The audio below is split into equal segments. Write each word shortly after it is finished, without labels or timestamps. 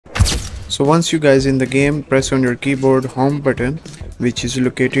So once you guys in the game, press on your keyboard home button, which is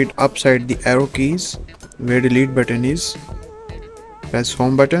located upside the arrow keys where the delete button is. Press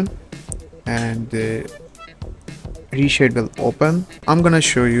home button and the Reshade will open. I'm gonna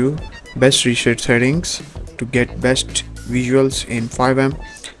show you best Reshade settings to get best visuals in FiveM.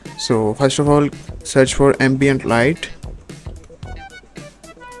 So first of all, search for ambient light.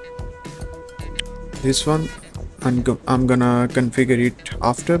 This one I'm gonna configure it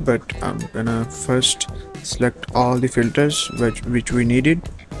after, but I'm gonna first select all the filters which we needed.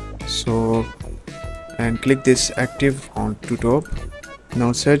 So and click this active on to top.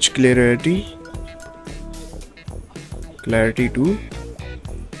 Now search clarity 2,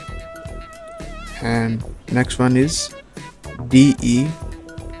 and next one is DELC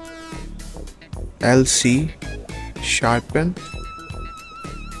sharpen.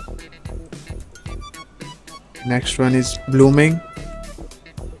 Next one is blooming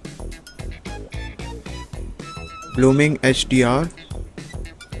HDR,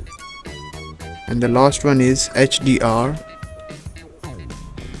 and the last one is HDR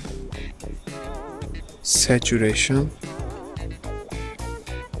saturation.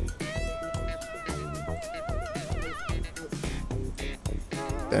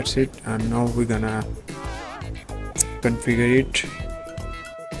 That's it, and now we're gonna configure it.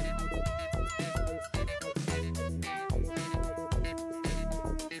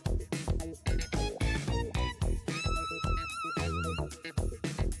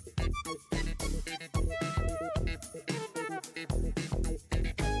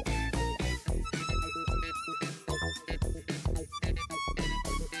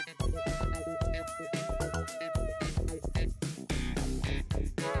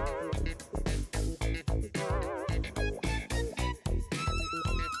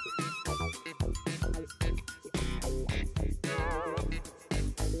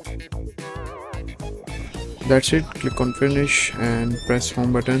 That's it. Click on finish and press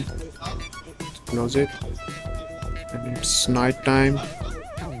home button. Close it. And it's night time.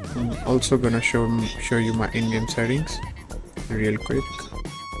 I'm also gonna show you my in-game settings real quick.